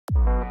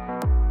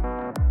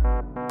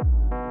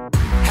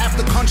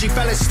country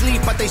fell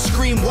asleep, but they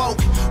scream woke.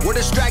 We're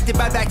distracted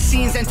by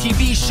vaccines and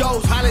TV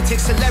shows,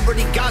 politics,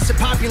 celebrity gossip,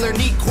 popular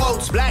neat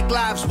quotes. Black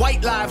lives,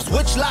 white lives,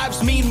 which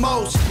lives mean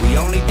most? We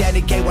only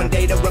dedicate one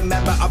day to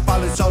remember our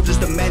fallen soldiers,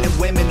 the men and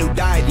women who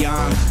died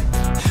young.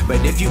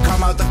 But if you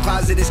come out the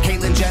closet as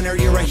Caitlyn Jenner,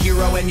 you're a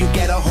hero and you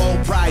get a whole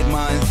Pride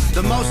Month.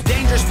 The most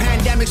dangerous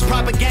pandemic's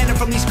propaganda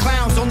from these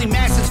clowns. Only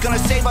mask that's gonna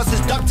save us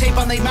is duct tape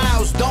on their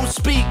mouths. Don't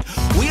speak.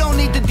 We don't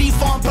need to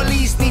defund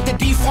police, need to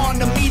defund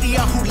the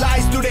media who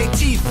lies through their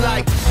teeth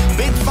like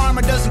Big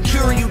Pharma doesn't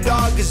cure you,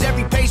 dog, cause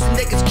every patient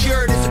that gets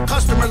cured is a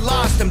customer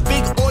lost. And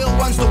big oil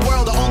runs the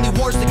world, the only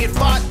wars that get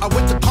fought are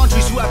with the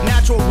countries who have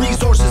natural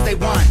resources they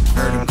want.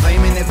 Heard him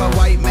claiming if a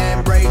white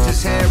man braids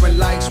his hair and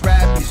likes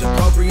rap, he's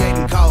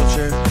appropriating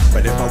culture.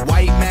 But if a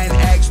white man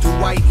acts too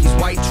white, he's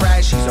white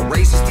trash, he's a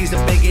racist, he's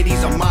a bigot,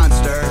 he's a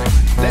monster.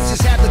 Let's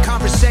just have the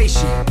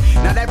conversation.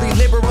 Not every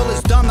liberal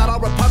is dumb, not all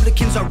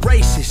Republicans are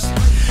racist.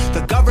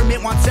 The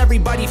government wants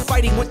everybody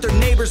fighting with their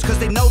neighbors, cause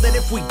they know that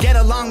if we get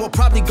along, we'll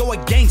probably go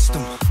against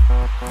them.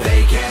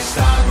 They can't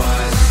stop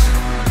us,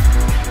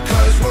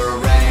 cause we're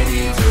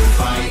ready to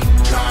fight,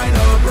 trying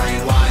to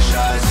brainwash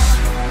us.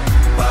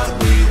 But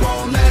we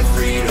won't let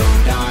freedom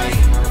die,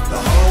 the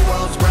whole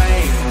world's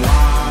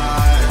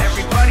brainwashed.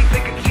 Everybody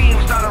pick a team,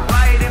 start a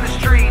riot in the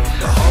streets.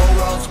 The whole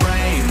world's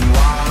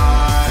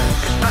brainwashed.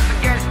 It's us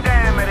against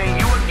them, it ain't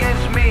you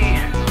against me.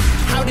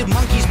 How did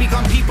monkeys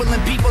become people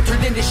and people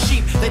turned into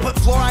sheep? They put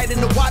fluoride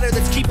in the water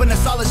that's keeping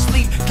us all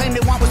asleep. Claim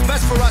they want what's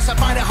best for us, I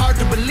find it hard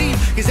to believe,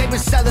 cause they've been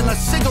selling us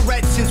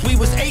cigarettes since we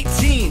was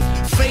 18.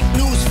 Fake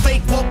news,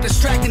 fake woke,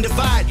 distract and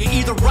divide. You're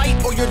either right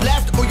or you're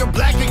left, or you're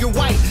black or you're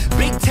white.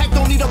 Big tech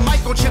don't need a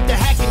microchip to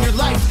hack in your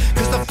life,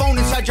 cause the phone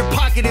inside your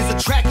pocket is a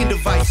tracking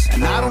device.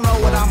 And I don't know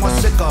what I'm more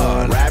sick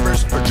of,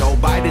 rappers or Joe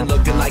Biden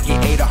looking like he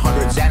ate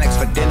 100 Xanax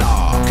for dinner.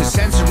 Cause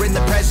censoring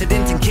the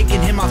president and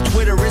kicking him off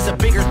Twitter is a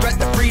bigger threat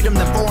to freedom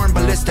than foreign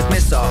ballistic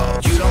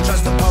missiles. You don't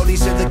trust the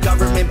police or the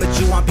government, but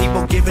you want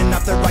people giving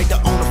up their right to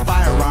own a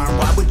firearm.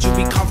 Why would you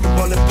be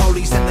comfortable if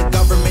police and the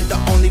government the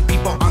only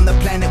people on the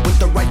planet with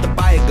the right to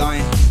buy a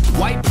gun?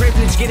 White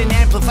privilege getting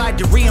amplified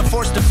to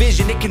reinforce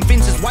division. It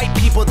convinces white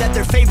people that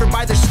they're favored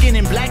by their skin,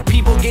 and black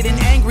people getting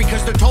angry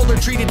cause they're told they're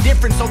treated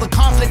different. So the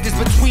conflict is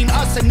between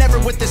us and never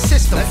with the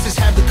system. Let's just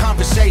have the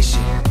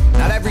conversation.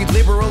 Not every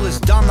liberal is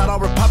dumb, not all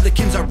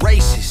Republicans are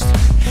racist.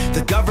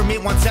 The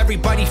government wants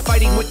everybody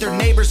fighting with their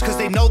neighbors, cause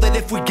they know that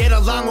if we get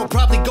along, we'll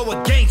probably go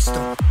against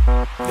them.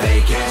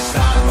 They can't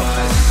stop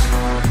us,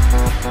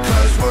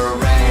 cause we're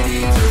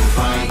ready to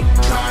fight,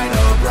 trying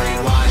to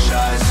brainwash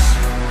us.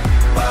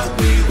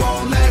 But we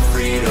won't let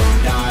freedom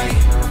die,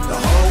 the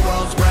whole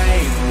world's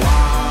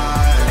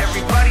brainwashed.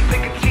 Everybody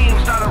pick a team,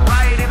 start a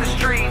riot in the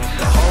streets.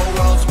 The whole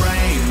world's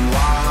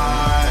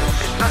brainwashed.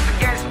 It's us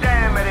against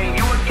them, it ain't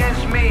you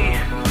against me.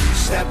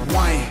 Step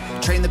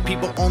 1, train the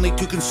people only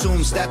to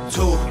consume. Step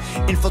 2,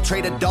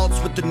 infiltrate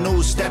adults with the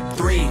news. Step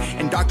 3,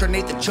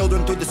 indoctrinate the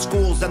children through the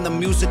schools and the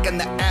music and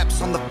the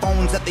apps on the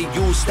phones that they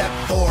use. Step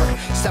 4,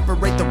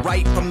 separate the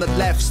right from the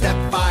left. Step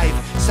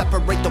 5,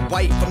 separate the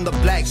white from the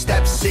black.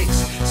 Step 6,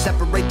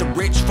 separate the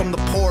rich from the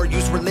poor.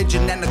 Use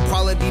religion and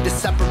equality to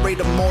separate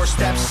them more.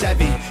 Step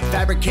 7,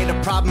 fabricate a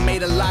problem,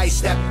 made a lie.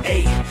 Step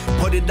 8,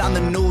 put it on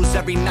the news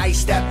every night.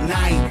 Step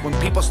 9, when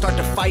people start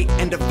to fight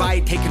and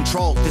divide, take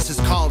control. This is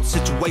called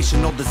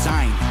situational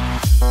design.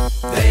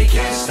 They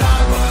can't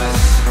stop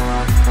us,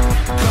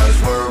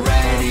 cause we're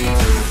ready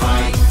to fight.